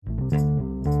Welcome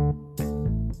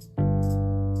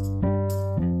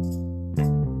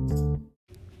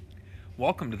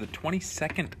to the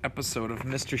 22nd episode of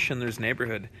Mr. Schindler's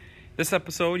Neighborhood. This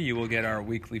episode, you will get our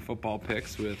weekly football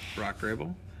picks with Brock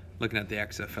Grable, looking at the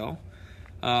XFL.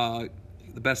 The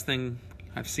best thing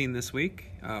I've seen this week,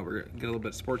 we're going to get a little bit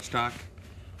of sports talk,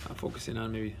 focusing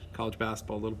on maybe college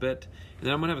basketball a little bit. And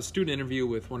then I'm going to have a student interview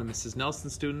with one of Mrs.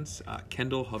 Nelson's students,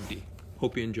 Kendall Hovde.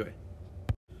 Hope you enjoy.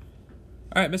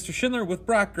 All right, Mr. Schindler with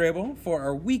Brock Grable for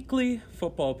our weekly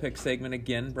football pick segment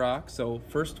again, Brock. So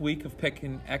first week of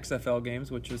picking XFL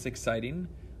games, which was exciting.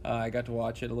 I got to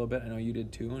watch it a little bit. I know you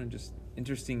did too, and just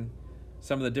interesting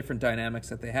some of the different dynamics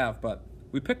that they have. But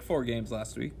we picked 4 games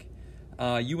last week.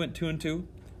 You went 2-2,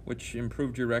 which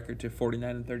improved your record to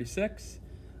 49-36.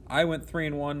 I went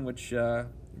 3-1, which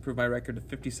improved my record to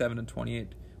 57-28,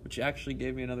 which actually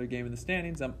gave me another game in the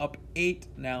standings. I'm up 8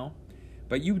 now.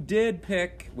 But you did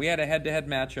pick, we had a head-to-head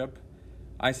matchup.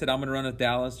 I said I'm going to run with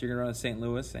Dallas, you're going to run with St.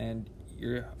 Louis, and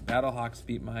your Battlehawks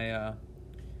beat my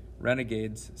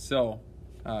Renegades. So,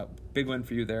 big win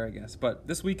for you there, I guess. But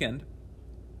this weekend,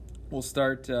 we'll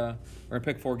start, we're going to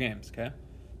pick 4 games, okay?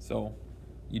 So,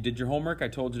 you did your homework, I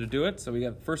told you to do it. So, we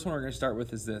got the first one we're going to start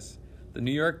with is this. The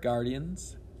New York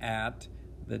Guardians at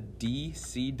the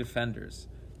DC Defenders.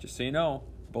 Just so you know,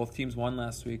 both teams won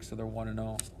last week, so they're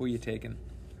 1-0. Who are you taking?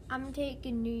 I'm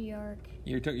taking New York.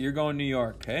 You're going New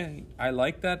York, okay? I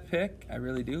like that pick, I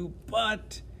really do,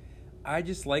 but I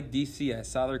just like DC. I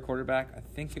saw their quarterback. I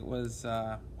think it was,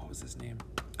 what was his name?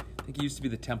 I think he used to be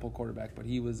the Temple quarterback, but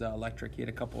he was electric. He had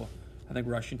a couple, I think,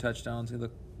 rushing touchdowns. They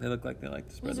look like they like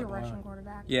to spread the ball. He's a rushing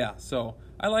quarterback. Yeah, so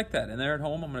I like that. And they're at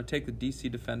home. I'm going to take the DC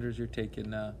Defenders. You're taking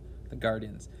the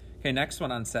Guardians. Okay, next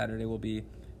one on Saturday will be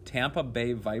Tampa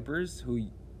Bay Vipers, who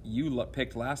you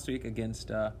picked last week against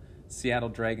Seattle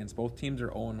Dragons. Both teams are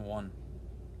 0-1.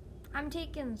 I'm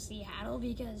taking Seattle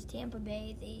because Tampa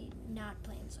Bay, they not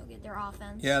playing so good. Their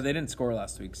offense. Yeah, they didn't score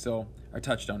last week, so our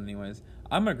touchdown anyways.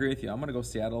 I'm going to agree with you. I'm going to go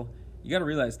Seattle. You got to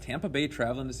realize Tampa Bay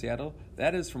traveling to Seattle,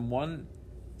 that is from one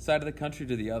side of the country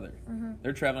to the other. Mm-hmm.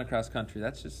 They're traveling across country.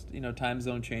 That's just, time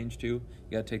zone change too.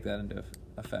 You got to take that into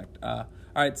effect. All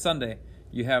right, Sunday,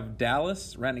 you have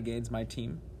Dallas Renegades, my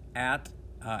team, at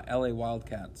LA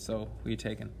Wildcats. So who are you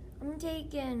taking? I'm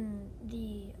taking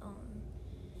the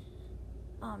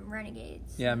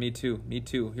Renegades. Yeah, me too.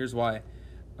 Here's why.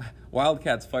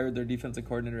 Wildcats fired their defensive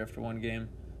coordinator after one game,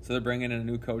 so they're bringing in a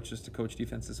new coach just to coach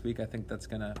defense this week. I think that's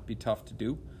going to be tough to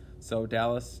do. So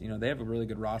Dallas, they have a really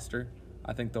good roster.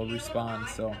 I think they'll respond.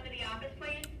 So,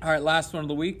 all right, last one of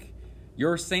the week.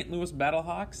 Your St. Louis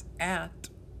Battlehawks at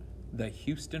the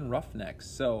Houston Roughnecks.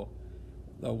 So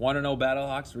the 1-0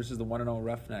 Battlehawks versus the 1-0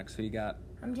 Roughnecks. Who you got?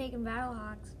 I'm taking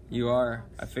Battlehawks. You are.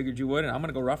 I figured you would, and I'm going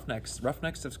to go Roughnecks.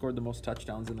 Roughnecks have scored the most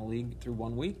touchdowns in the league through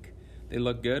 1 week. They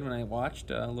look good when I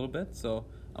watched a little bit, so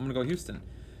I'm going to go Houston.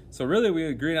 So really, we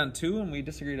agreed on 2, and we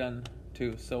disagreed on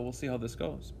 2, so we'll see how this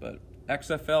goes. But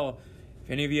XFL,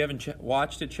 if any of you haven't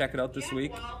watched it, check it out this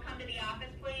week. Wall, come to the office,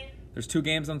 please. There's 2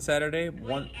 games on Saturday.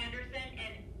 One. Anderson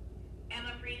and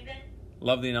Emma Friesen.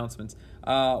 Love the announcements.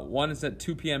 One is at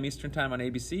 2 p.m. Eastern Time on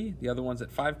ABC. The other one's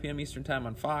at 5 p.m. Eastern Time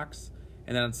on Fox.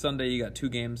 And then on Sunday, you got 2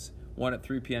 games, one at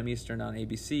 3 p.m. Eastern on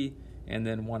ABC, and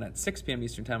then one at 6 p.m.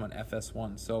 Eastern Time on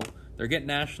FS1. So they're getting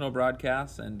national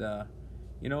broadcasts, and,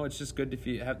 it's just good if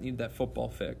you need that football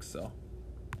fix. So.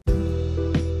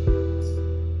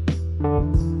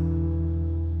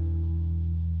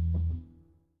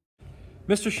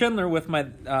 Mr. Schindler with my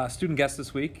student guest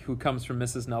this week, who comes from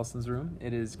Mrs. Nelson's room.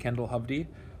 It is Kendall Hovde,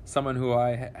 someone who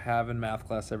I have in math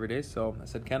class every day. So I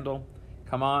said, Kendall,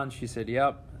 come on. She said,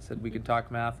 yep. I said, we could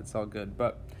talk math. It's all good.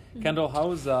 But, Kendall,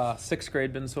 how's 6th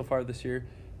grade been so far this year,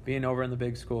 being over in the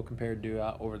big school compared to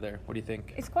over there? What do you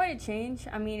think? It's quite a change.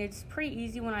 I mean, it's pretty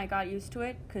easy when I got used to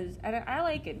it because I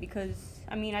like it because,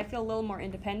 I feel a little more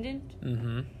independent.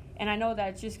 Mm-hmm. And I know that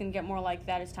it's just going to get more like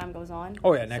that as time goes on.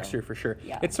 Oh, yeah, next year for sure.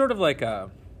 Yeah. It's sort of like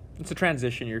it's a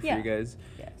transition year for you guys.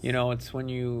 Yes. It's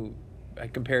when I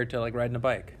compare it to like riding a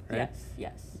bike, right?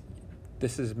 Yes.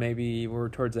 This is maybe we're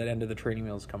towards that end of the training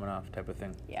wheels coming off type of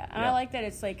thing. Yeah, and I like that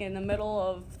it's like in the middle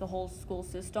of the whole school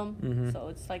system. Mm-hmm. So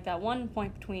it's like that one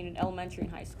point between elementary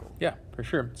and high school. Yeah, for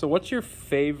sure. So what's your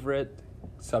favorite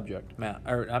subject? Math,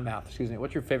 or not math, excuse me.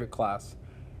 What's your favorite class?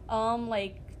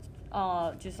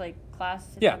 Just like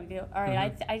class. Yeah. All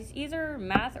right, mm-hmm. I either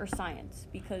math or science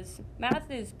because math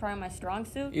is probably my strong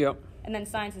suit. Yep. And then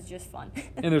science is just fun.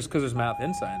 And there's math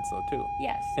in science though too.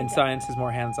 Yes. And exactly. Science is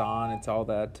more hands-on. It's all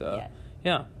that. Yeah.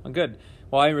 Yeah, well, good.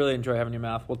 Well, I really enjoy having your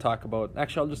math. We'll talk about...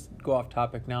 Actually, I'll just go off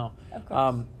topic now. Of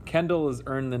course. Kendall has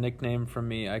earned the nickname from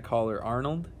me. I call her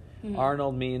Arnold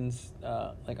Arnold means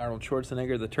like Arnold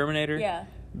Schwarzenegger, the Terminator. Yeah.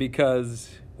 Because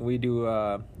we do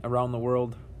around the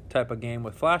world type of game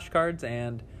with flashcards,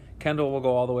 and Kendall will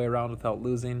go all the way around without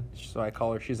losing. So I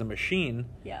call her, she's a machine.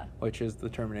 Yeah. Which is the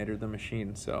Terminator, the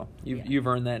machine. So Yeah. you've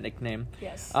earned that nickname.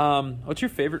 Yes. What's your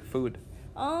favorite food?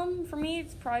 For me,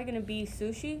 it's probably gonna be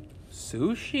sushi.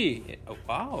 Sushi. Oh,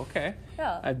 wow. Okay.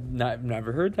 Yeah. I've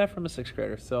never heard that from a sixth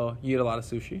grader. So you eat a lot of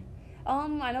sushi.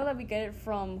 I know that we get it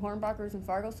from Hornbachers and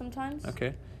Fargo sometimes.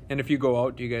 Okay. And if you go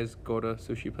out, do you guys go to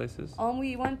sushi places?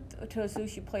 We went to a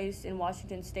sushi place in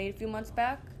Washington State a few months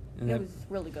back. And It that- was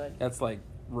really good. That's like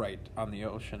right on the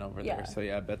ocean over Yeah. there. So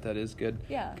yeah, I bet that is good.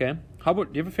 Yeah. Okay. How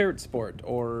about, do you have a favorite sport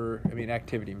or,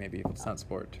 activity maybe if it's not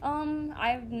sport? I'm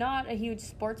not a huge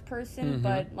sports person,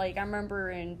 but like I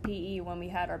remember in PE when we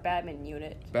had our badminton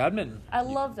unit. Badminton. I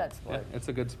love that Yeah, sport. it's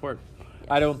a good sport.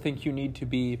 I don't think you need to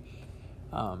be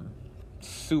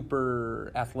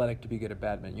super athletic to be good at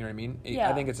badminton. You know what I mean? Yeah.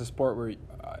 I think it's a sport where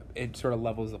it sort of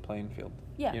levels the playing field.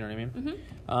 Yeah. You know what I mean?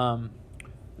 Mm-hmm.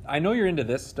 I know you're into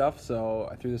this stuff, so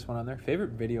I threw this one on there.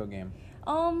 Favorite video game?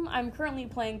 I'm currently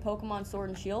playing Pokemon Sword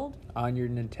and Shield. On your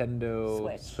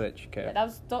Nintendo Switch. Okay. Yeah, that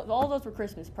was all those were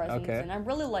Christmas presents, Okay. and I'm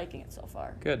really liking it so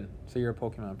far. Good. So you're a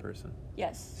Pokemon person.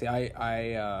 Yes. See, I'm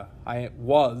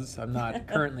not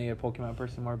currently a Pokemon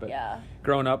person anymore, but Yeah.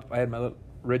 growing up, I had my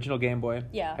original Game Boy.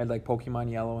 Yeah. I had like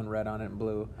Pokemon Yellow and Red on it and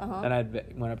Blue. Uh-huh. Then I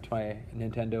went up to my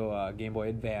Nintendo Game Boy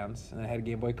Advance, and I had a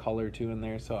Game Boy Color too in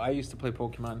there. So I used to play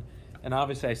Pokemon, and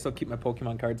obviously I still keep my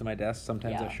Pokemon cards on my desk.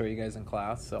 Sometimes Yeah. I'll show you guys in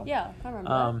class. So Yeah, I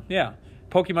remember that. yeah,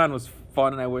 Pokemon was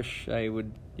fun, and I wish I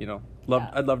would, Yeah.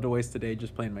 I'd love to waste a day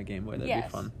just playing my Game Boy. That'd be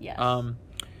Yes, fun. yes.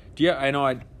 I know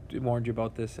I warned you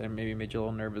about this and maybe made you a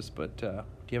little nervous, but do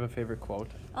you have a favorite quote?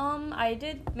 I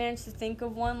did manage to think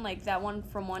of one, like that one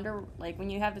from Wonder, like when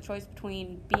you have the choice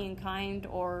between being kind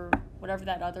or whatever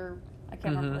that other, I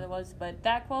can't remember what it was, but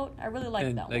that quote, I really liked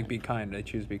And that like one. be kind. I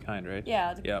choose be kind, right?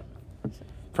 Yeah. Yep.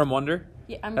 From Wonder?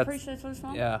 Yeah, I'm That's- pretty sure that's what it's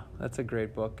from. Yeah, that's a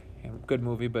great book. Good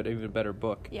movie, but even a better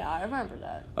book. Yeah, I remember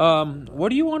that. What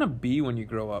do you want to be when you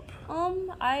grow up?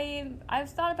 I've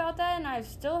thought about that, and I'm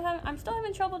still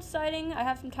having trouble deciding. I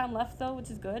have some time left though, which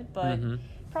is good, but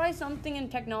probably something in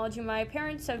technology. My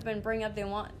parents have been bringing up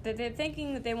they're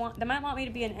thinking that they might want me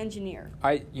to be an engineer.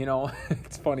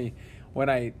 It's funny when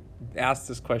I asked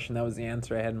this question, that was the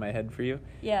answer I had in my head for you.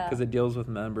 Yeah. Because it deals with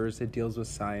numbers, it deals with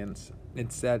science.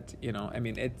 It's that,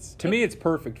 to me, it's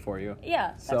perfect for you. Yeah,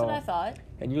 that's So- what I thought.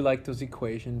 And you like those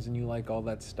equations, and you like all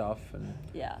that stuff, and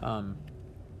Yeah.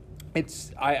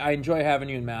 I enjoy having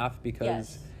you in math because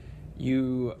Yes.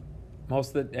 you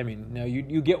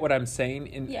you get what I'm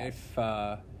saying. Yes.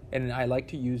 And I like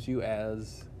to use you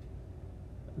as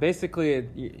basically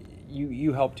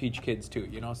you help teach kids too,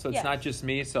 so it's Yes. not just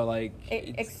me. So like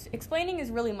Explaining is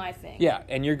really my thing. yeah,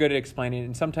 and you're good at explaining.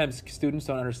 And sometimes students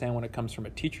don't understand when it comes from a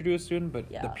teacher to a student,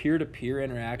 but Yeah. the peer-to-peer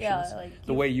interactions, Yeah, like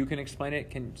the way you can explain it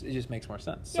just makes more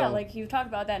sense. Yeah, So, like you talked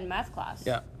about that in math class.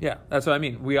 yeah, that's what I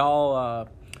mean. We all,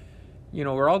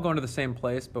 we're all going to the same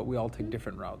place, but we all take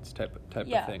different routes, type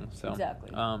Yeah, of thing. So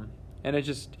exactly. and it's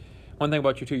just one thing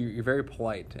about you too. You're very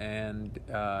polite, and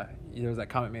there was that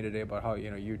comment made today about how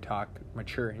you talk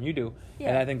mature, and you do, and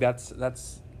Yeah. I think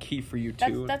that's key for you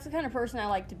too. That's the kind of person I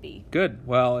like to be. Good.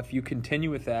 Well, if you continue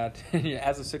with that,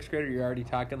 as a sixth grader, you're already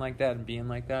talking like that and being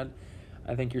like that.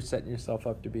 I think you're setting yourself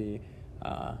up to be,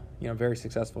 very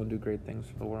successful and do great things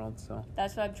for the world. So,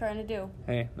 That's what I'm trying to do.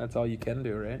 hey, that's all you can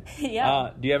do, right? Yeah.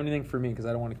 Do you have anything for me? Because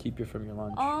I don't want to keep you from your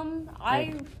lunch.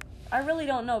 I really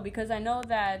don't know because I know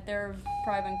that there have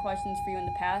probably been questions for you in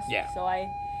the past. Yeah. So I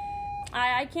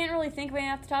can't really think of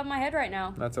anything off the top of my head right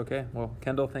now. That's okay. Well,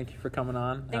 Kendall, thank you for coming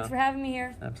on. Thanks for having me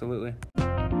here. Absolutely.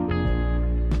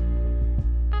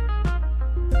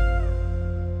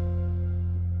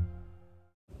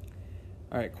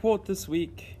 All right, quote this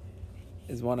week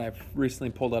is one I've recently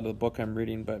pulled out of the book I'm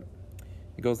reading, but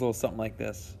it goes a little something like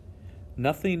this.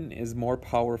 Nothing is more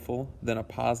powerful than a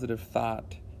positive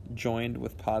thought joined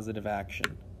with positive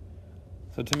action.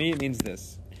 So to me, it means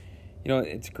this.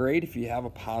 It's great if you have a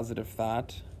positive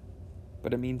thought,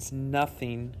 but it means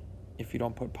nothing if you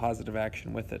don't put positive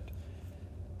action with it.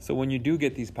 So when you do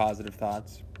get these positive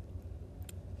thoughts,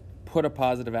 put a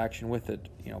positive action with it,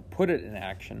 put it in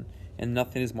action, and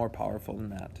nothing is more powerful than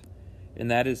that. And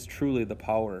that is truly the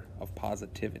power of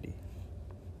positivity.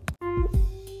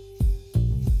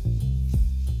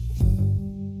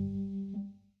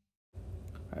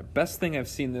 All right, best thing I've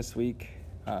seen this week.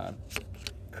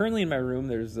 Currently in my room,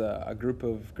 there's a group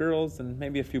of girls and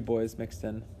maybe a few boys mixed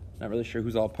in. Not really sure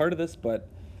who's all part of this, but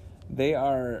they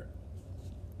are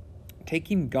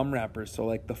taking gum wrappers, so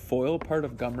like the foil part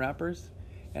of gum wrappers,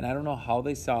 and I don't know how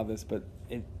they saw this, but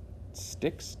it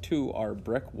sticks to our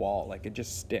brick wall. Like, it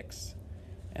just sticks.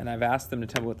 And I've asked them to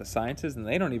tell me what the science is, and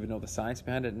they don't even know the science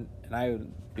behind it, and I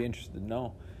would be interested to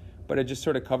know. But it just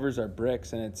sort of covers our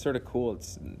bricks, and it's sort of cool.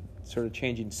 It's sort of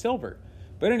changing silver.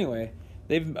 But anyway,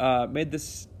 they've made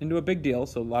this into a big deal,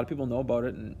 so a lot of people know about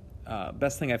it. And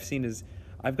best thing I've seen is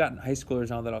I've gotten high schoolers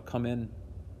now that'll come in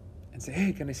and say,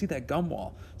 hey, can I see that gum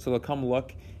wall? So they'll come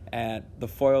look at the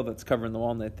foil that's covering the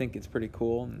wall, and they think it's pretty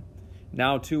cool. And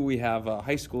now, too, we have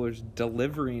high schoolers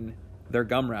delivering their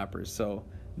gum wrappers. So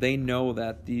they know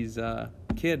that these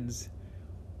kids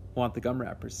want the gum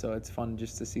wrappers. So it's fun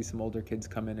just to see some older kids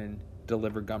come in and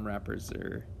deliver gum wrappers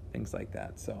or things like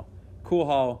that. So cool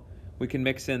how we can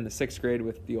mix in the 6th grade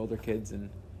with the older kids. And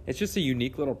it's just a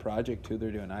unique little project, too,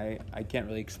 they're doing. I can't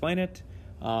really explain it.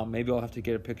 Maybe I'll have to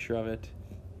get a picture of it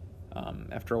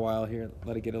after a while here,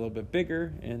 let it get a little bit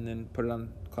bigger, and then put it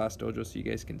on Class Dojo so you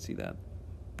guys can see that.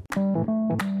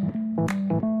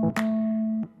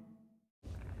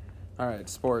 All right,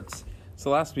 sports. So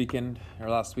last week,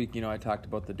 I talked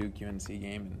about the Duke-UNC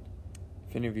game. And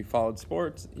if any of you followed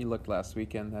sports, you looked last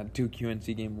weekend. That Duke-UNC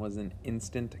game was an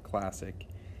instant classic.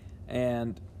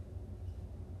 And,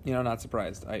 not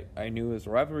surprised. I knew it was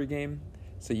a rivalry game,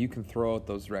 so you can throw out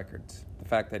those records. The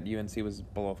fact that UNC was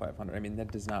below 500,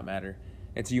 that does not matter.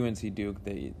 It's UNC Duke.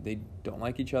 They don't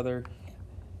like each other.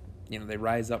 They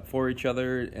rise up for each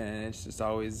other, and it's just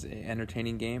always an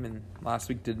entertaining game. And last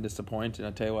week didn't disappoint, and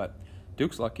I'll tell you what,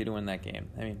 Duke's lucky to win that game.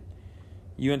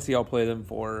 UNC outplayed them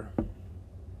for,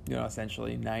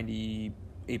 essentially 98%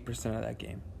 of that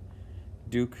game.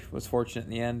 Duke was fortunate in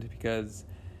the end because,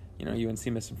 UNC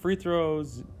missed some free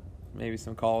throws. Maybe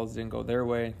some calls didn't go their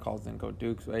way, calls didn't go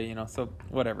Duke's way, so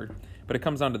whatever. But it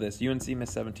comes down to this. UNC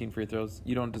missed 17 free throws.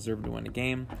 You don't deserve to win a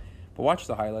game. But watch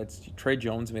the highlights. Trey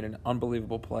Jones made an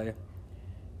unbelievable play.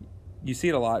 You see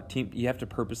it a lot. You have to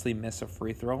purposely miss a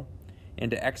free throw. And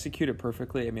to execute it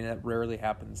perfectly, that rarely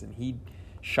happens. And he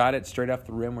shot it straight off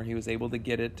the rim where he was able to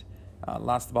get it.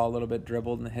 Lost the ball a little bit,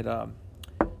 dribbled, and hit a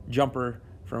jumper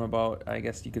from about, I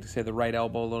guess you could say, the right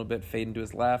elbow a little bit, fade into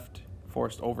his left,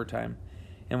 forced overtime.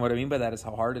 And what I mean by that is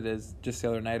how hard it is. Just the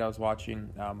other night I was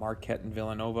watching Marquette and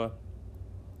Villanova.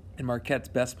 And Marquette's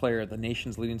best player, the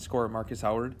nation's leading scorer, Marcus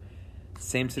Howard,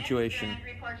 same situation.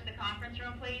 Report to the conference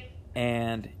room, please.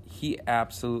 And he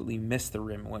absolutely missed the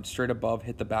rim. Went straight above,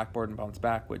 hit the backboard, and bounced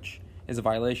back, which is a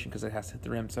violation because it has to hit the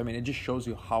rim. So, it just shows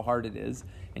you how hard it is.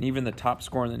 And even the top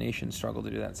scorer in the nation struggled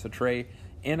to do that. So, Trey,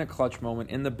 in a clutch moment,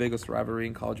 in the biggest rivalry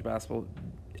in college basketball,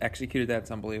 executed that.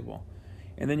 It's unbelievable.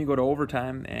 And then you go to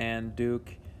overtime, and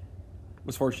Duke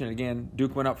was fortunate again.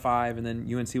 Duke went up 5, and then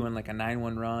UNC went like a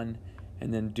 9-1 run.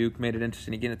 And then Duke made it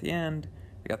interesting again at the end.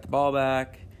 They got the ball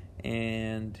back,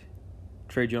 and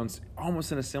Trey Jones,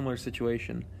 almost in a similar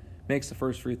situation, makes the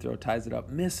first free throw, ties it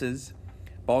up, misses.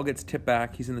 Ball gets tipped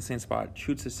back. He's in the same spot.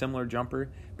 Shoots a similar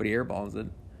jumper, but he airballs it.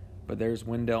 But there's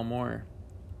Wendell Moore.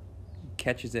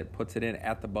 Catches it, puts it in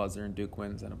at the buzzer, and Duke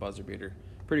wins on a buzzer beater.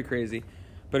 Pretty crazy.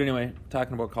 But anyway,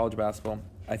 talking about college basketball,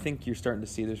 I think you're starting to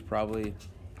see there's probably,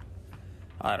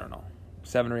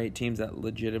 7 or 8 teams that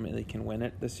legitimately can win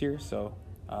it this year. So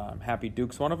I'm happy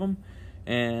Duke's one of them.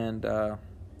 And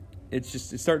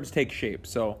it's starting to take shape.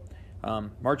 So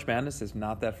March Madness is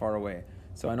not that far away.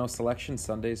 So I know Selection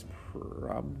Sunday's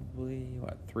probably,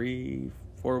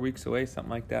 3-4 weeks away, something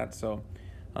like that. So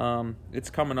it's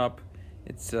coming up.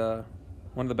 It's one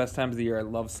of the best times of the year. I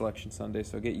love Selection Sunday,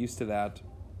 so get used to that.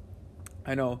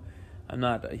 I know I'm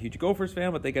not a huge Gophers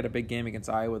fan, but they got a big game against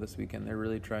Iowa this weekend. They're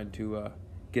really trying to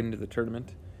get into the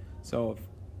tournament. So if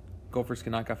Gophers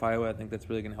can knock off Iowa, I think that's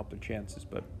really going to help their chances.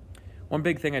 But one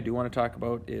big thing I do want to talk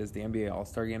about is the NBA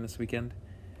All-Star Game this weekend.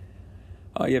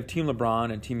 You have Team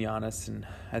LeBron and Team Giannis, and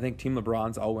I think Team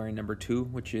LeBron's all wearing number 2,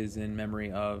 which is in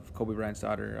memory of Kobe Bryant's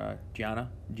daughter,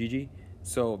 Gigi.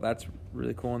 So that's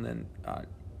really cool. And then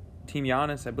Team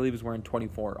Giannis, I believe, is wearing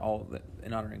 24, all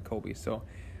in honoring Kobe. So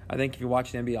I think if you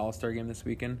watch the NBA All-Star Game this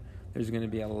weekend, there's going to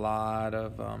be a lot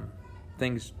of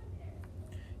things,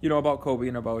 about Kobe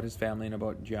and about his family and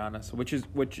about Giannis, which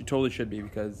it totally should be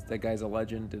because that guy's a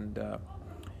legend and,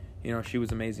 she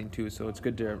was amazing too. So it's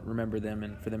good to remember them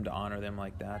and for them to honor them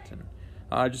like that.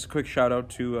 And just a quick shout out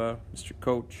to Mr.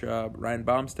 Coach Ryan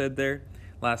Baumstead there.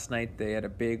 Last night they had a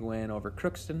big win over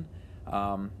Crookston.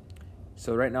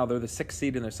 So right now they're the 6th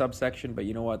seed in their subsection, but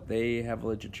you know what? They have a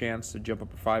legit chance to jump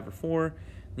up to 5 or 4.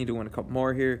 Need to win a couple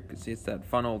more here because it's that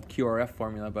fun old QRF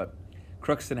formula. But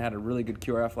Crookston had a really good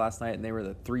QRF last night, and they were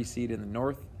the 3 seed in the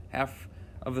north half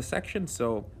of the section.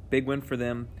 So big win for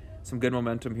them. Some good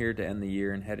momentum here to end the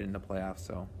year and head into playoffs.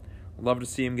 So I'd love to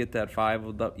see him get that 5.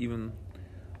 Would even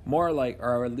or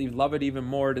I would love it even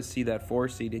more to see that 4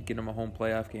 seed get them a home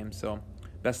playoff game. So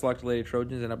best of luck to Lady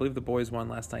Trojans, and I believe the boys won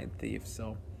last night in Thieves.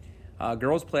 So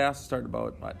girls playoffs start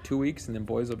about 2 weeks, and then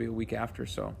boys will be a week after.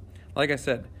 So like I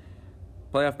said,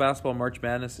 playoff basketball, March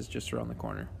Madness is just around the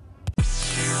corner.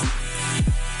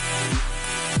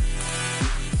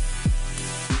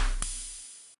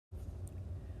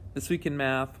 This week in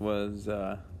math was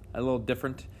a little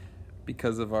different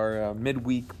because of our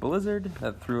midweek blizzard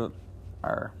that threw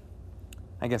our,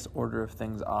 order of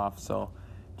things off. So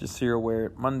just so you're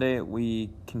aware, Monday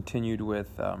we continued with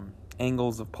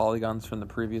angles of polygons from the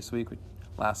previous week,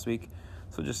 last week.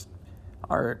 So just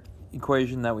our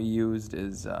equation that we used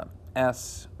is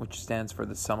S, which stands for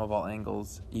the sum of all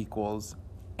angles, equals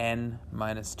n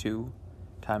minus 2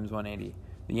 times 180.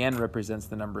 The n represents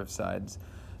the number of sides.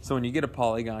 So when you get a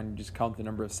polygon, you just count the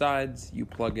number of sides, you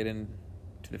plug it in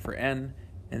for n,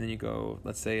 and then you go,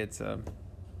 let's say it's a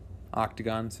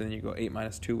octagon, so then you go 8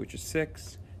 minus 2, which is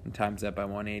 6, and times that by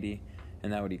 180,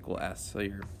 and that would equal S. So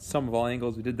your sum of all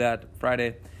angles, we did that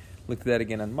Friday, looked at that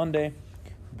again on Monday.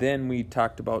 Then we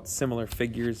talked about similar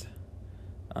figures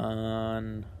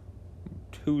on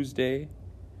Tuesday.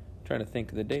 I'm trying to think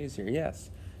of the days here.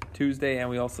 Yes, Tuesday, and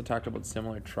we also talked about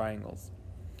similar triangles.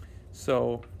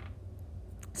 So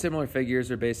similar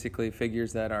figures are basically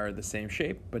figures that are the same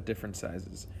shape but different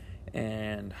sizes.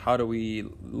 And how do we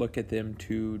look at them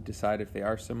to decide if they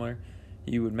are similar?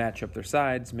 You would match up their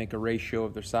sides, make a ratio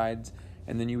of their sides,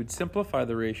 and then you would simplify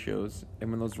the ratios. And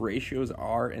when those ratios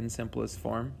are in simplest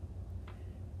form,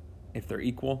 if they're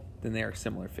equal, then they are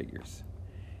similar figures.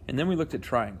 And then we looked at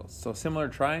triangles. So similar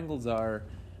triangles are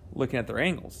looking at their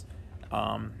angles.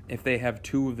 If they have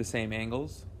two of the same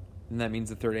angles, then that means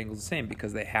the third angle is the same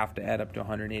because they have to add up to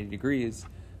 180 degrees.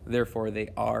 Therefore, they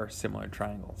are similar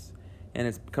triangles. And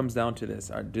it comes down to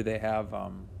this. Do they have,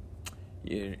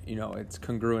 it's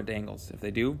congruent angles. If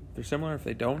they do, they're similar. If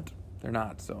they don't, they're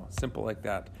not. So simple like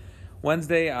that.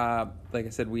 Wednesday, like I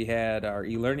said, we had our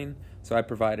e-learning. So I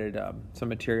provided some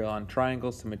material on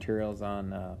triangles, some materials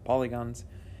on polygons.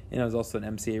 And it was also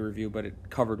an MCA review, but it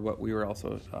covered what we were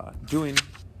also doing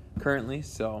currently.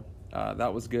 So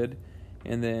that was good.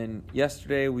 And then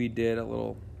yesterday we did a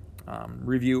little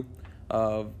review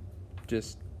of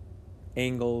just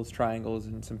angles, triangles,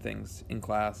 and some things in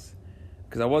class.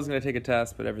 Because I was going to take a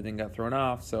test, but everything got thrown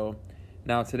off. So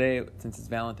now today, since it's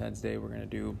Valentine's Day, we're going to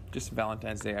do just some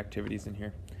Valentine's Day activities in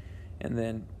here. And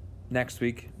then next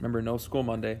week, remember, no school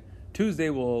Monday. Tuesday,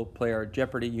 we'll play our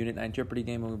Jeopardy, Unit 9 Jeopardy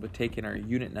game, and we'll be taking our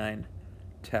Unit 9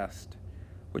 test.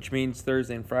 Which means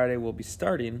Thursday and Friday, we'll be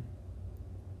starting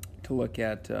to look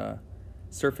at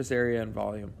surface area and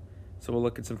volume. So we'll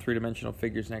look at some three-dimensional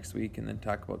figures next week and then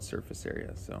talk about surface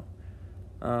area. So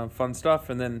fun stuff.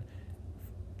 And then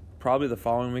probably the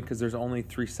following week, because there's only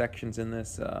 3 sections in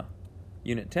this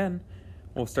Unit 10,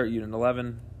 we'll start Unit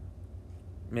 11,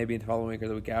 maybe the following week or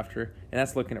the week after. And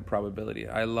that's looking at probability.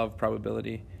 I love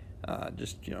probability.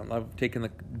 Love taking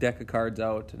the deck of cards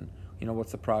out and,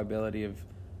 what's the probability of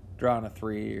drawing a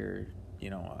 3 or,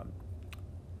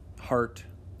 heart,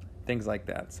 things like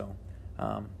that. So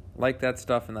like that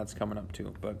stuff, and that's coming up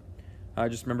too. But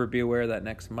just remember, be aware that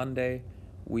next Monday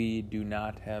we do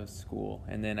not have school.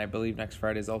 And then I believe next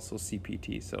Friday is also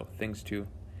CPT, so things to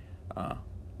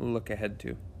look ahead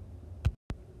to.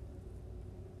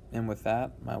 And with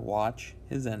that, my watch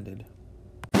is ended.